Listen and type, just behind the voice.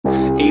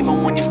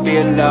Even when you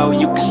feel low,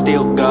 you can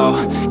still go.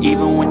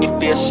 Even when you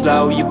feel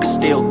slow, you can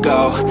still go.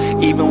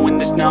 Even when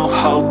there's no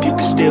hope, you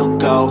can still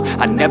go.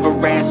 I never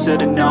answer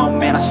to no,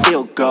 man, I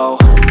still go.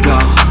 Go,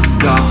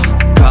 go,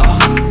 go,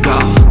 go,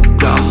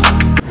 go.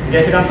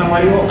 जय श्री राम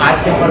संगवारियों,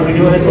 आज के हमारा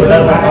video है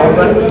solar workout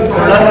पर।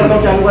 Solar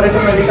workout चालू करने से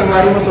पहले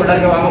संगवारियों को सोलर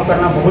का वार्म अप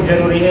करना बहुत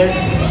जरूरी है,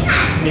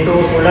 नहीं तो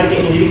सोलर की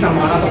इंजरी की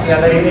संभावना सबसे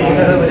ज़्यादा रहती है। इस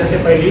वजह से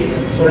पहले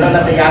सोलर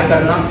का तैयार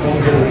करना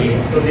बहुत जरूरी है।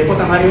 तो देखो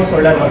संगवारियों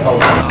solar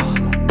workout.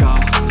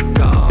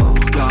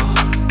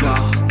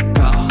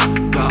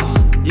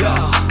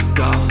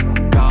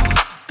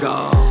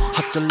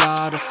 Hustle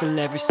hard, hustle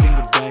every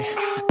single day.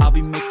 I'll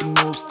be making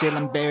moves till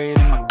I'm buried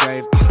in my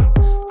grave.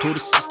 To the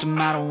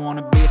system, I don't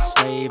wanna be a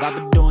slave. I've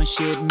been doing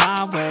shit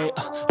my way,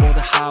 or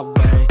the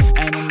highway.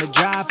 And in the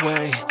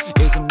driveway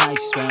is a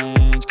nice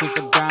range, cause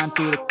I grind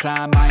through the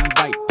climb, I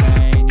invite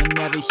pain. You'll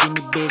never hear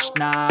me, bitch,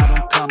 nah, I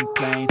don't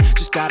complain.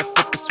 Just gotta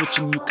flip the switch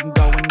and you can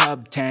go and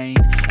obtain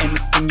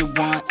anything you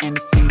want,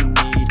 anything you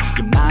need.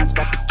 Your mind's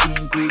got the key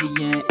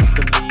ingredient, it's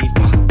belief.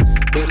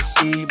 They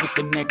deceive with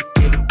the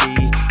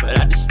negativity, but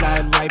I just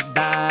slide right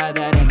by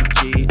that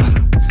energy.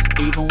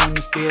 Even when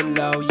you feel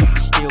low, you can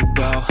still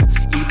go.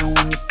 Even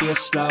when you feel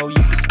slow,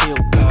 you can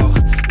still go.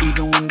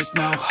 Even when there's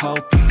no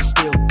hope, you can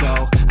still go.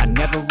 I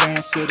never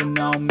answer to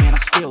no, man, I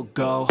still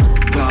go.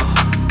 Go,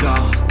 go,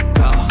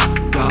 go,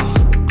 go,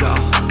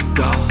 go,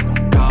 go, go,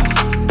 go,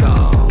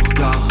 go,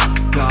 go,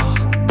 go,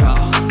 go,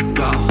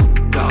 go,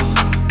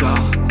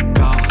 go,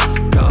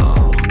 go,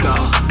 go,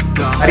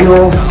 go. अरे वो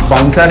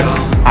bouncer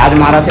आज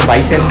मारा थे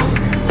bicep,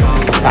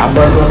 आप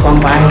दर्द और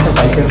कम पाए हैं तो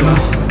बाइसेप में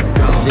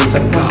देख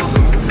सकते हैं।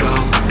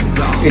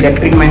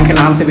 इलेक्ट्रिक मैन के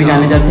नाम से भी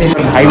जाने जाते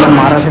हैं। भाई मन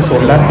मारा थे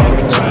solar.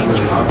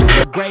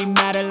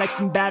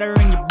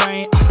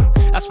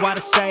 That's why I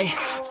say,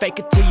 fake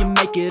it till you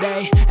make it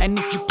A. And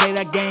if you play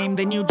that game,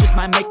 then you just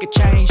might make a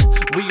change.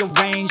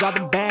 Rearrange all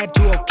the bad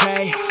to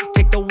okay.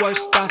 Take the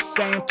worst thoughts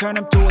saying, turn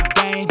them to a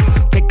game.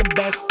 Take the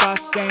best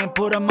thoughts saying,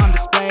 put them on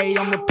display.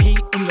 On repeat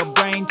in your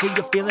brain till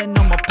you're feeling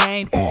no more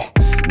pain.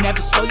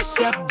 Never slow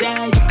yourself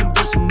down, you can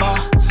do some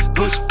more.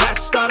 Push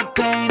past all the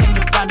pain and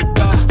you'll find a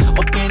door.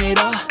 Open it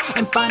up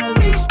and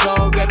finally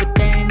explore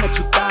everything that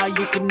you thought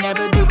you could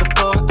never do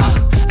before.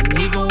 And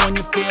even when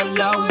you feel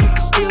low, you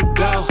can still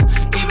go.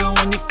 Even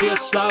when you feel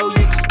slow,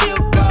 you can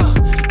still go.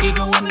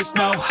 Even when there's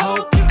no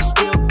hope, you can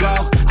still go.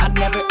 I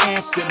never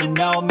answer to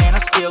no, man, I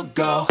still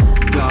go.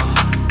 Go,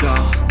 go,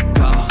 go,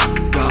 go,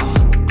 go,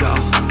 go,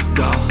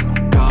 go,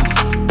 go, go,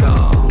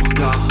 go,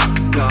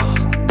 go, go, go,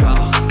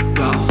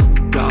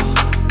 go,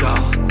 go,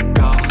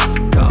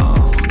 go, go.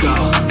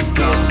 Even when you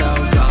feel low,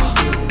 you can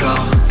still go.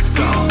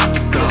 Even when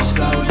you feel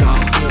slow, you can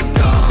still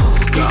go.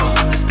 Even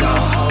when there's no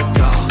hope,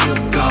 you can still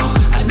go.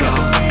 I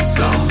never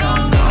answer to no,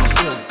 man, I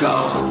still go.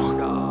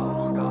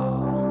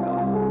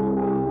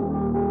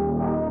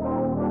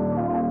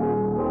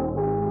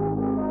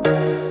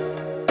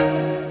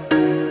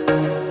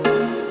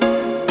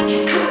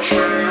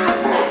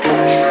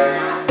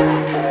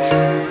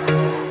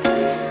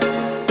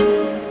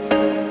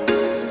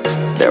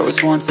 There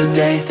was once a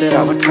day that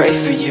I would pray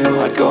for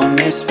you. I'd go and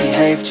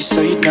misbehave just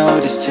so you'd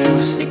notice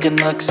too. Sneaking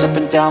looks up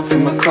and down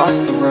from across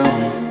the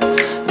room.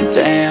 And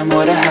damn,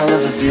 what a hell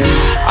of a view.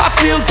 I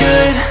feel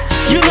good,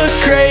 you look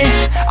great,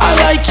 I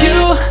like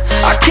you,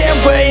 I can't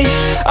wait.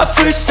 A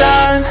first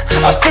time,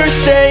 a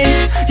first date,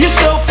 you're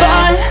so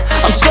fine,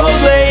 I'm so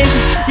late.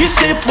 You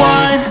sip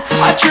wine,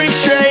 I drink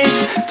straight.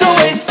 Don't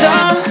waste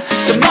time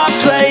to my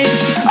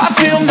place. I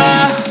feel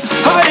my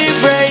heart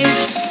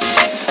erase.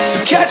 So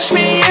catch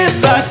me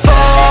if I fall.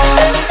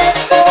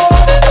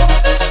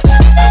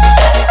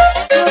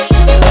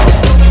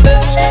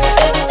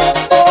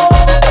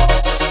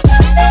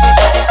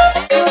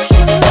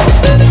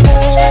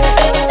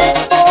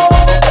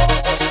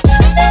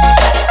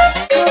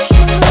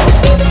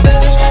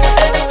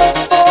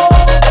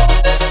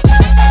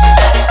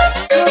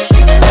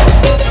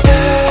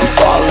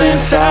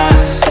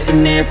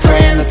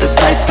 Praying that this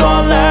night's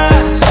gonna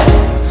last.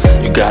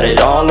 You got it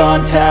all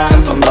on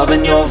tap, I'm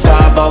loving your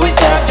vibe, always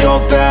have your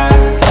back.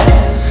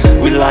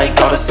 We like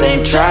all the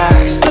same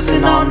tracks,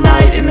 listen all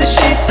night in the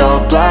sheets all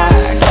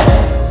black.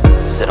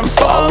 Said I'm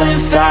falling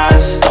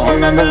fast, don't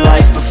remember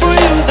life before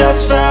you,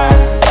 that's fast.